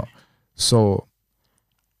and whatnot. So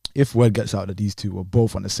if word gets out that these two were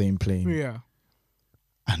both on the same plane,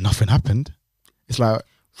 and nothing happened, it's like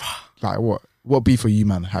what beef are you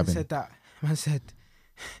man having? Man said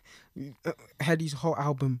Heady's whole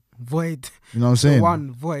album void. You know what I'm saying? The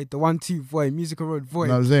one void, the 1, 2 void, Musical Road void. You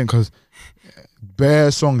know what I'm saying? Because bare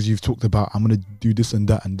songs you've talked about, I'm gonna do this and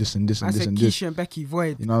that and this and this and this and this. Keisha and Becky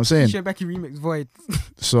void. You know what I'm saying? Keisha and Becky remix void.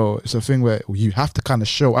 So it's a thing where you have to kind of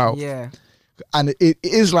show out. Yeah. And it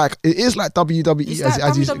is like WWE, It's as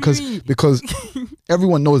like you WWE. because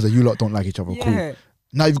everyone knows that you lot don't like each other. Yeah. Cool.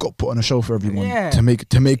 Now you've got to put on a show for everyone to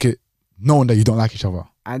make it known that you don't like each other.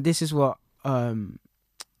 And this is what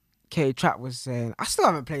K Trap was saying. I still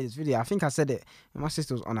haven't played this video. I think I said it when my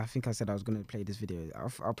sister was on. I think I said I was gonna play this video.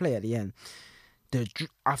 I'll play it at the end.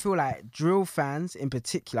 I feel like drill fans in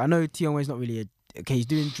particular. I know Tion Wayne's not really he's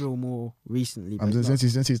doing drill more recently. But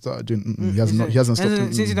since he started doing, he hasn't stopped.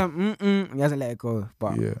 Since he's done, he hasn't let it go.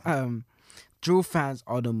 But drill fans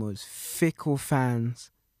are the most fickle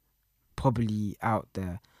fans probably out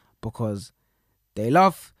there because they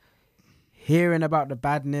love hearing about the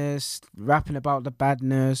badness, rapping about the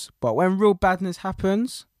badness, but when real badness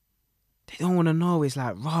happens, they don't want to know. It's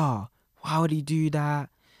like, rah, why would he do that?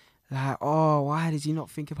 Like, oh, why does he not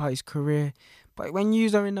think about his career? But when you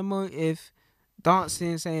are in the motive,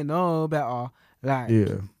 dancing, saying, oh, better, like,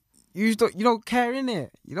 you don't care, innit?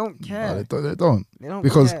 You don't care. No, they don't. They don't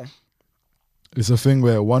because care. It's a thing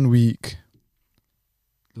where 1 week,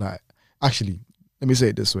 like, actually, let me say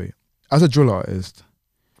it this way. As a drill artist,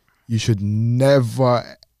 you should never,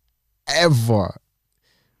 ever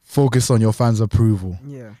focus on your fans' approval.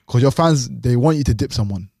 Yeah. Because your fans, they want you to dip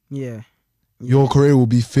someone. Yeah. Your career will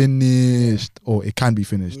be finished, or it can be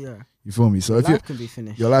finished. Yeah. You feel me? So Your life can be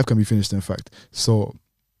finished. Your life can be finished, in fact. So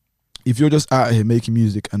if you're just out here making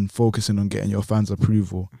music and focusing on getting your fans'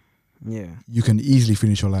 approval, you can easily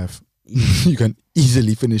finish your life. You can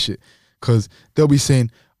easily finish it. Because they'll be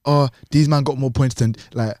saying, oh, these man got more points than,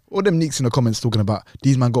 like, all them nicks in the comments talking about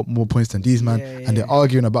these man got more points than these man, and they're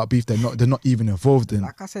arguing about beef they're not even involved in.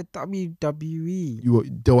 Like I said,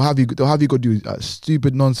 WWE. They'll have you go do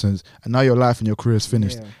stupid nonsense, and now your life and your career is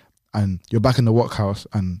finished, and you're back in the workhouse,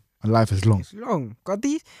 and life is long. It's long. God,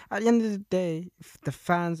 at the end of the day, if the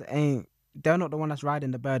fans they're not the one that's riding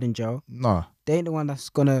the burden, Joe. Nah. They ain't the one that's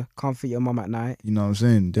gonna comfort your mum at night. You know what I'm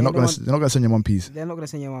saying? They're not gonna send your mum peas. They're not gonna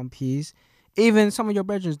send your mum peas. Even some of your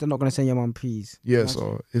brethren, they're not gonna send your mum peas. Yeah,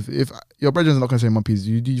 so if your brethren are not gonna send your mum peas,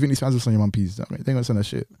 do you think these fans will send your mum peas? They ain't gonna send that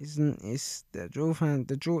shit. It's the drill fan,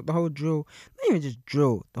 the whole drill, not even just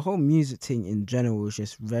drill, the whole music thing in general is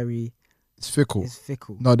just very. It's fickle. It's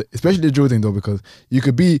fickle. No, especially the drill thing though, because you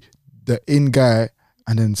could be the in guy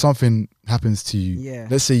and then something happens to you. Yeah.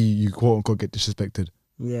 Let's say you quote unquote get disrespected.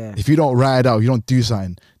 Yeah. If you don't ride out, you don't do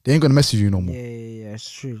something, they ain't gonna mess with you no more. Yeah, it's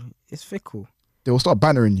true. It's fickle. They will start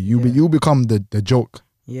bannering you. You'll become the joke.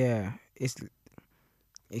 Yeah. It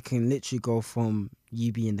can literally go from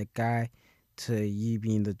you being the guy to you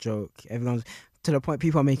being the joke. to the point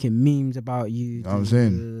people are making memes about you. You know what I'm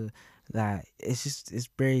saying? Like, it's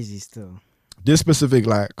crazy still. This specific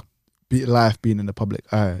like life being in the public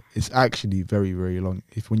eye is actually very, very long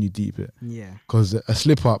when you deep it. Yeah. Because a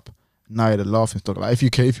slip up, now you're the laughing stock. Like if you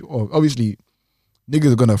care, obviously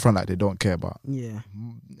niggas are gonna front like they don't care, but Yeah.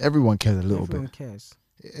 everyone cares a little Everyone bit. cares.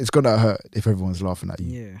 It's gonna hurt if everyone's laughing at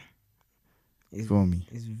you. Yeah. You feel me?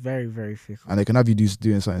 It's very, very fickle. And they can have you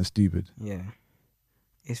doing something stupid. Yeah.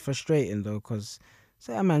 It's frustrating though, because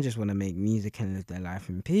certain man just want to make music and live their life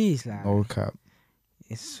in peace. Like, No cap.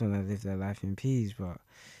 it's just want to live their life in peace. But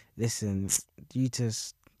listen, due to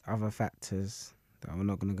other factors that we're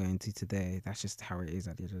not going to go into today, that's just how it is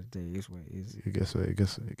at the end of the day. It is what it is. It gets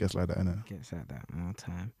like that, innit? It gets like that all the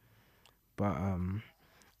time. But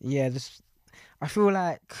yeah, I feel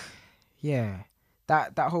like, yeah,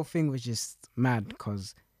 that whole thing was just mad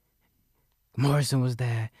because Morrison was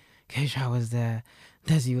there, K-Shot was there,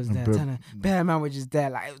 Desi was there, Bear Man was just there.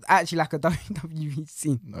 Like, it was actually like a WWE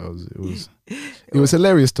scene. No, it was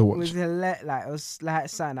hilarious to watch. It was like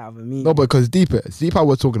something out of a movie. No, because deep how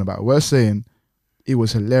we're talking about. We're saying it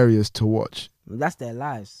was hilarious to watch. That's their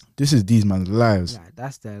lives. This is these man's lives. Like,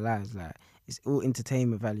 that's their lives. Like, it's all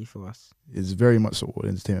entertainment value for us. It's very much so all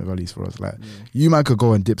entertainment values for us. Like, you man could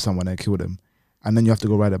go and dip someone and kill them, and then you have to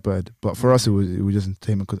go ride a bird. But for us, it was just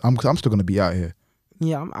entertainment. Because I'm still gonna be out here.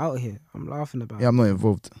 Yeah, I'm out here. I'm laughing about. Yeah, I'm not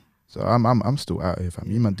involved, so I'm still out here, fam.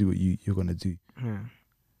 You man do what you're gonna do. Yeah.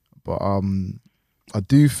 But I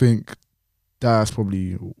do think that's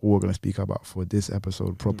probably all we're gonna speak about for this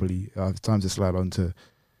episode properly. It's time to slide on to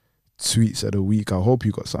tweets of the week. I hope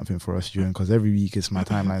you got something for us, June, because every week it's my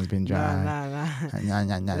timeline's been dry.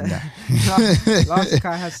 Last week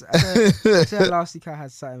I said last week I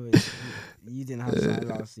had something with you didn't have something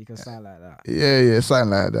last week or something like that. Yeah, something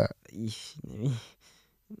like that.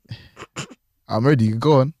 I'm ready.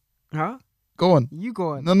 Go on. Huh? Go on. You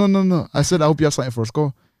go on. No. I said I hope you have something for us.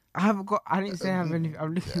 Go. I didn't say I have any.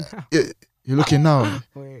 I'm looking now. You're looking now.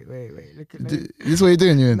 Wait. Look at This is what you're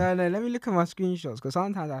doing, you. No. Let me look at my screenshots because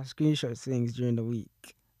sometimes I screenshot things during the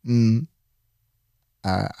week. And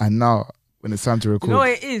now when it's time to record, Do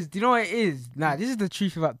you know what it is? Nah, this is the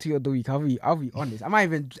truth about tweet of the week. I'll be honest. I might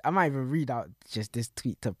even read out just this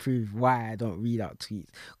tweet to prove why I don't read out tweets.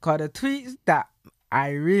 Cause the tweets that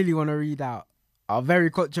I really want to read out are very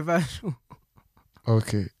controversial.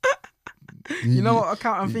 Okay. You know what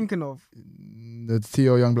account I'm thinking of? The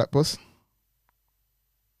T.O. Young Black Boss?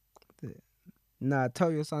 Nah, tell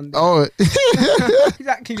your son. Oh.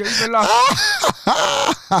 Exactly. You're even laughing.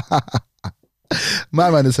 My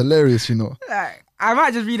man is hilarious, you know. Like, I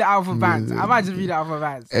might just read it out for bands.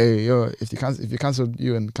 Hey, yo, if you cancel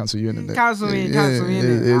you and cancel you in cancel me.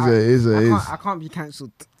 I can't be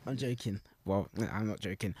cancelled. I'm joking. Well, I'm not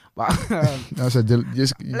joking, but I said,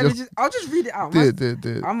 I'll just read it out.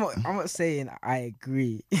 I'm not saying I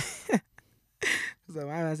agree. So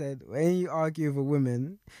my man said, when you argue with a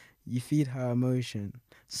woman, you feed her emotion,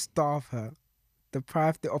 starve her,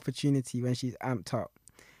 deprive the opportunity when she's amped up,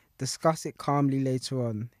 discuss it calmly later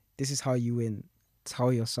on. This is how you win.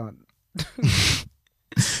 Tell your son.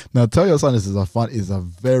 Now, Tell Your Son is a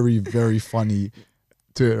very, very funny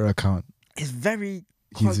Twitter account. It's very.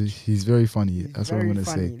 He's very funny. That's what I'm gonna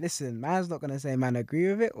say. Listen, man's not gonna say man agree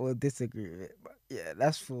with it or disagree with it. But yeah,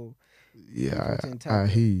 that's for. Yeah, I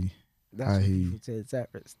hear you. That's for people to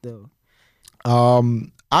interpret still.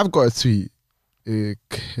 I've got a tweet. It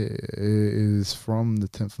is from the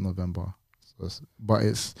 10th of November. But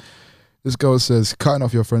this girl says, cutting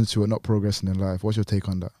off your friends who are not progressing in life. What's your take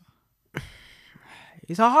on that?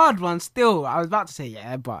 It's a hard one still. I was about to say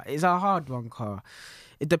yeah, but it's a hard one, Carl.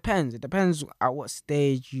 It depends. It depends at what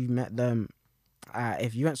stage you met them.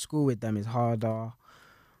 If you went to school with them, it's harder.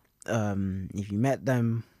 If you met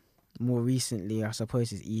them more recently, I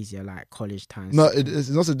suppose it's easier, like college times. No, it's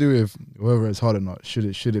not to do with whether it's hard or not. Should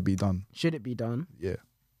it be done? Should it be done? Yeah.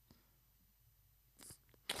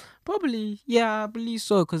 Probably, yeah, I believe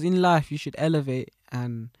so. Because in life, you should elevate,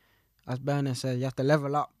 and as Bernard said, you have to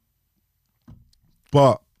level up.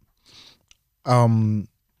 But,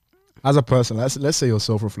 as a person, let's say you're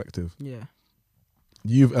self-reflective. Yeah.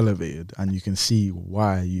 You've elevated, and you can see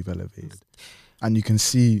why you've elevated, and you can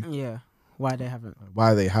see why they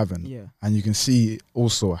haven't. Yeah. And you can see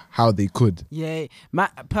also how they could. Yeah.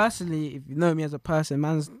 Personally, if you know me as a person,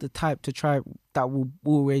 man's the type to try that will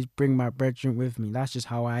always bring my brethren with me. That's just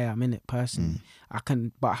how I am in it personally.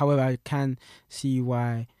 However, I can see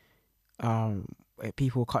why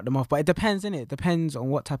people cut them off. But it depends, innit? It depends on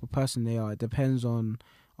what type of person they are. It depends on,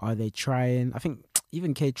 are they trying? I think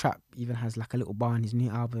even K-Trap even has like a little bar in his new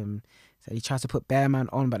album. So he tries to put Bear Man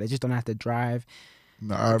on, but they just don't have to drive.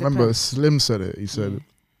 No, I remember depends. Slim said it. He said,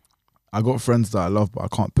 "I got friends that I love, but I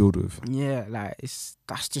can't build with." Yeah, like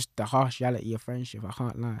that's just the harsh reality of friendship. I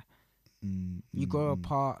can't lie. You grow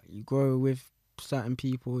apart, you grow with certain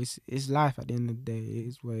people. It's life at the end of the day. It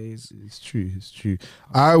is what it is. It's true. It's true.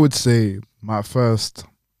 I would say my first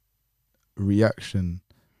reaction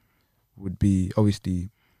would be obviously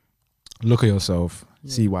look at yourself,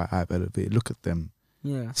 see why I've elevated, look at them,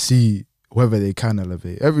 see whether they can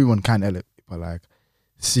elevate. Everyone can elevate, but like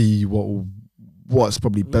see what's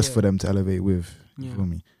probably best for them to elevate with. You feel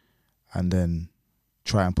me? And then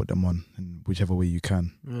try and put them on in whichever way you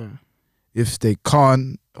can. Yeah. If they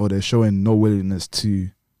can't or they're showing no willingness to,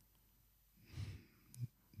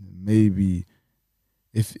 maybe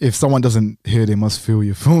if someone doesn't hear, they must feel.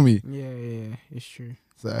 You feel me? Yeah, it's true.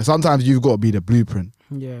 So sometimes you've got to be the blueprint.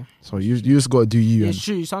 Yeah. So you just got to do you. It's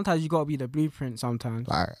true. Sometimes you got to be the blueprint. Sometimes.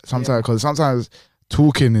 Like sometimes, because sometimes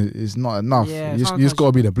talking is not enough. Yeah, you just got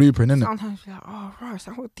to be the blueprint, innit? Sometimes you're like, oh, right, is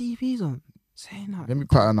that what DV's on? Saying that. Let me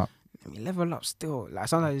pattern up. Let me level up still. Like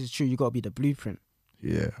sometimes it's true. You got to be the blueprint.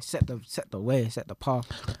 Yeah. Set the way. Set the path.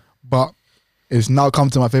 But it's now come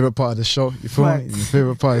to my favorite part of the show. You feel me? My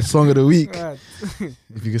favorite part is song of the week.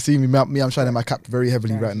 If you can see me, I'm shining my cap very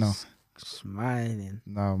heavily right now. Smiling.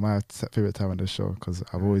 No, my favorite time on the show because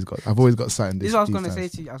I've always got something. This is what I was gonna say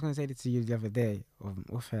to you. I was gonna say it to you the other day.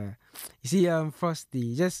 You see,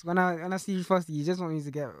 Frosty. Just when I see Frosty, you just want me to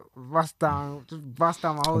get bust down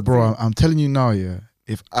my whole. Bro, I'm telling you now, yeah.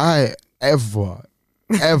 If I ever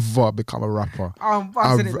become a rapper,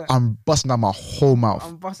 I'm busting out my whole mouth.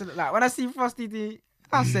 I'm busting it like when I see Frosty,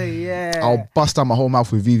 I say yeah. I'll bust out my whole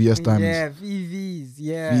mouth with VVS diamonds. Yeah, VVs,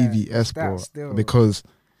 yeah. VVS, bro. Because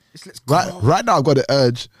right now I've got the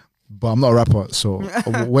urge, but I'm not a rapper. So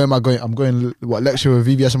where am I going? I'm going lecture with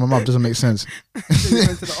VVS in my mouth. Doesn't make sense. So you're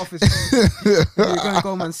going to the office. You're going to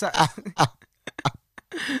Goldman Sachs.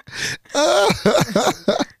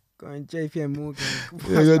 Going JP and Morgan.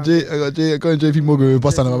 Yeah, I got JP Morgan with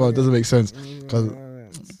bust out of my mouth. Doesn't make sense.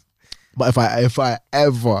 But if I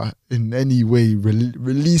ever in any way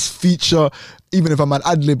release feature, even if I'm an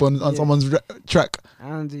ad lib on someone's track,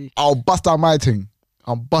 Andy, I'll bust out my thing.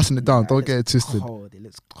 I'm busting it down. Don't get it twisted. Cold. It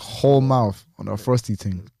looks cold. Whole mouth on a Frosty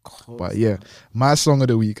thing. But yeah, my song of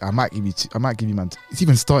the week. I might give you man. It's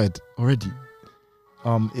even started already.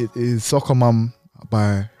 It is Soccer Mum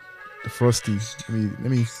by the Frosty. Let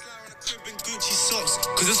me. Gucci socks,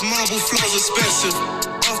 cause this marble floor's expensive.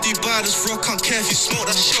 After you buy this rock, can't care if you smoke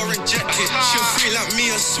that shit or reject it. She'll free like me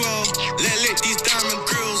as well. Let lick these diamond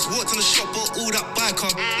grills. Walked in the shop, bought all that bike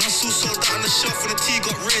up. My soul sold out in the shop when the tea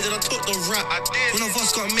got raided. I took the rap. One of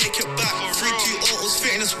us gotta make it back. 3 2 autos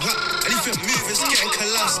fitting this rap. Anything moving's getting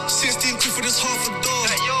collapsed. 16 quid for this half a door.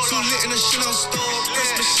 So lit in a Chanel store.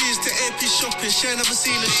 Press machines to AP shopping. She ain't never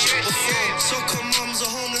seen this shit before. Soccer mums are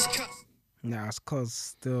homeless cats. Nah, it's cause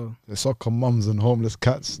still. The soccer mums and homeless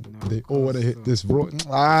cats, they all want to hit this raw.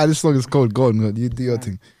 This song is cold. Go on, you do your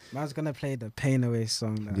thing. Man's gonna play the Pain Away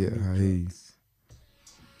song. I hear you.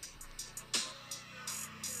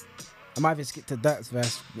 I might even skip to Dirk's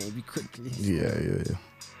verse maybe quickly. Yeah.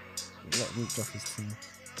 Let me drop his team.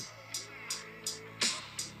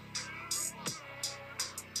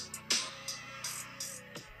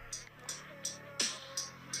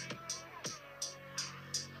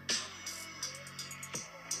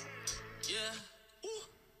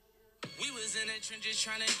 Trenches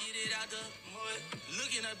trying to get it out the mud.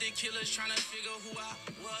 Looking up the killers trying to figure who I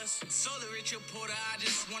was. Solar Richard Porter, I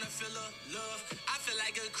just want to feel a love. I feel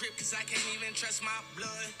like a crip cause I can't even trust my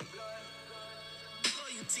blood.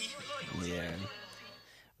 Loyalty. Yeah.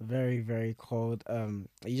 Very, very cold. Are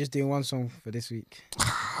you just doing one song for this week?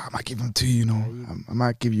 I might give them two, you know. I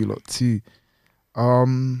might give you lot two.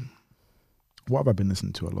 What have I been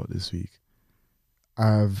listening to a lot this week?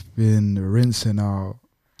 I've been rinsing out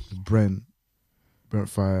Brent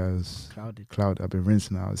Fires, Cloud. I've been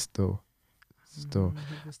rinsing out still.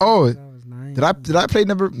 Oh, did I play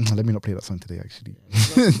Never? Let me not play that song today. Actually,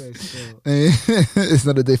 it's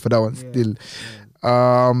not a day for that one. Still,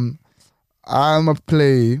 I'm gonna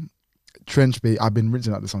play Trench Baby. I've been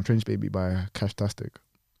rinsing out the song Trench Baby by Cash Tastic,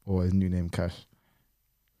 or his new name Cash.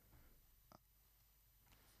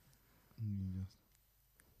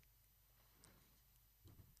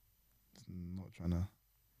 Not trying to.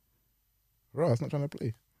 Right, it's not trying to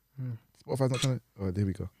play. Spotify's not trying to. Oh, there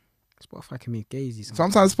we go. Spotify can make gazy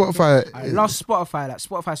sometimes. Spotify. I lost Spotify. Like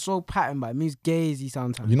Spotify's so patterned, but it moves gazy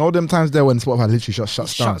sometimes. You know them times there when Spotify literally shuts down.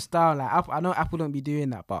 Shuts down. Like Apple, I know Apple don't be doing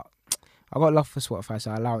that, but I got love for Spotify,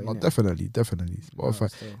 so I allow it. Oh, definitely.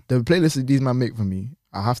 Spotify. The playlists that these man make for me,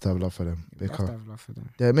 I have to have love for them because have love for them.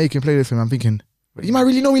 They're making playlists for me. I'm thinking, You might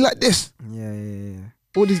really know me like this. Yeah.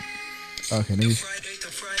 All these. Okay, let me.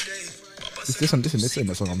 This one, this ain't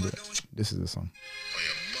the song I'm doing. This is the song.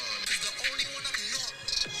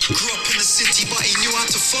 Grew up in the city, but he knew how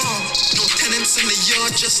to farm. No tenants in the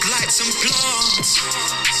yard, just lights and plants.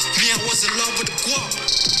 Me, I was in love with the guap,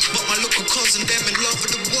 but my local cousin, them in love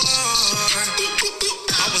with the war.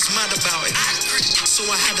 I was mad about it, so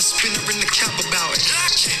I had a spinner in the cab about it.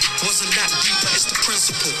 Wasn't that deep, but it's the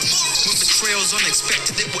principle. When betrayal's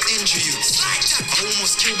unexpected, it will injure you. I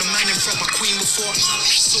almost killed a man in front of my queen before,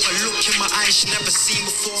 so I look in my eyes she never seen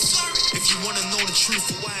before. If you wanna know the truth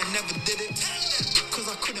of why I never did it, cause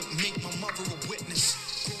I couldn't make my mother a witness.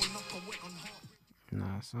 Growing up, I went on heart.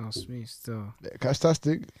 Nah, sounds smooth still. Yeah,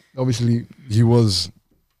 Cashtastic. Obviously, he was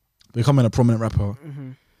becoming a prominent rapper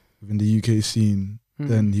within the UK scene.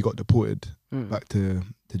 Then he got deported back to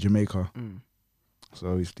Jamaica. So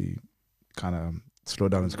obviously, kind of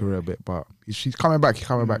slowed down his career a bit. But he's coming back. He's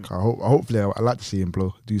coming back. Hopefully, I like to see him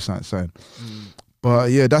blow, do something. But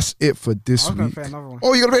yeah, that's it for this I was gonna week. play another one.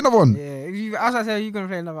 Oh, you gonna play another one? Yeah, as I said, you're gonna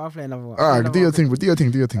play another. I'll play another one. All right, do your thing. Do your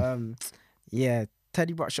thing. Yeah,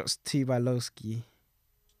 Teddy Buckshots 2 by Lowski.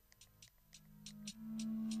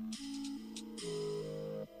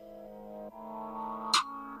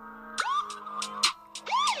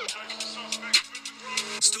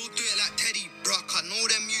 Still do it like Teddy Brock. I know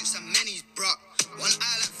them mutes and many's Brock. One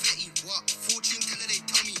eye like Fetty Walk. Fortune teller, they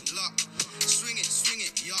tell me luck. Swing it,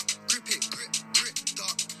 yuck. Grip it, grip,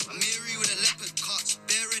 duck. I'm Mary with a leopard cuts.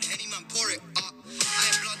 Bear red, Henny man, pour it up. I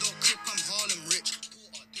ain't blood or crip, I'm Harlem rich.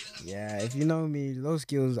 Yeah, if you know me,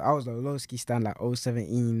 Lowski I was a Lowski stand like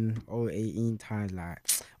 017, 018 times, like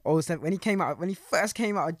 07 when he first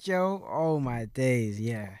came out of jail. Oh my days,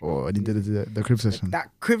 yeah. Oh, and he did the crib session.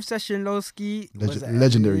 That crib session Lowski was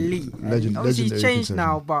legendary. elite. Obviously Obviously he's crib changed session.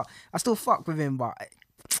 now, but I still fuck with him. But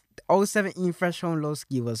 017 Fresh Home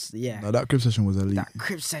Lowski was No, that crib session was elite. That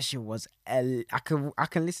crib session was I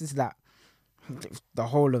can listen to that the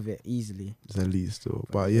whole of it easily. It's elite still.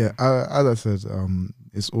 But yeah, as I said,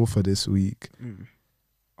 it's all for this week.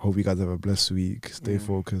 Hope you guys have a blessed week. Stay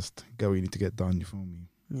focused. Get what you need to get done. You feel me?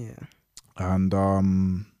 Yeah. And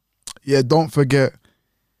yeah, don't forget.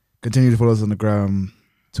 Continue to follow us on the gram,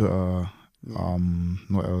 Twitter.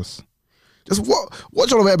 What else? Just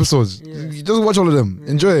watch all of the episodes. Yeah. Just watch all of them.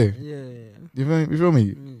 Enjoy. Yeah. You feel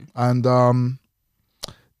me? And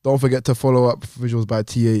don't forget to follow up Visuals by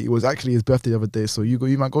TA. It was actually his birthday the other day, so you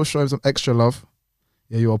might go show him some extra love.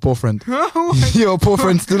 Yeah, you're a poor friend. You're a poor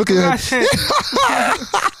friend. Still looking at him.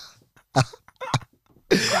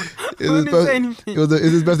 It was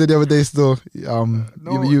his birthday the other day still.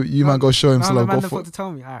 You might go show him some love. Man, thought to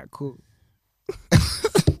tell me. Alright, cool.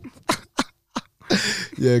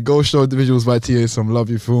 Yeah, go show the Visuals by TA some love.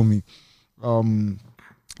 You feel me?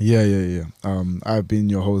 Yeah. I've been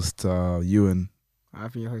your host, Ewan.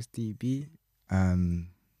 I've been your host, DB. And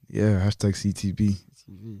yeah, #CTB.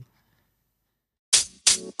 TV.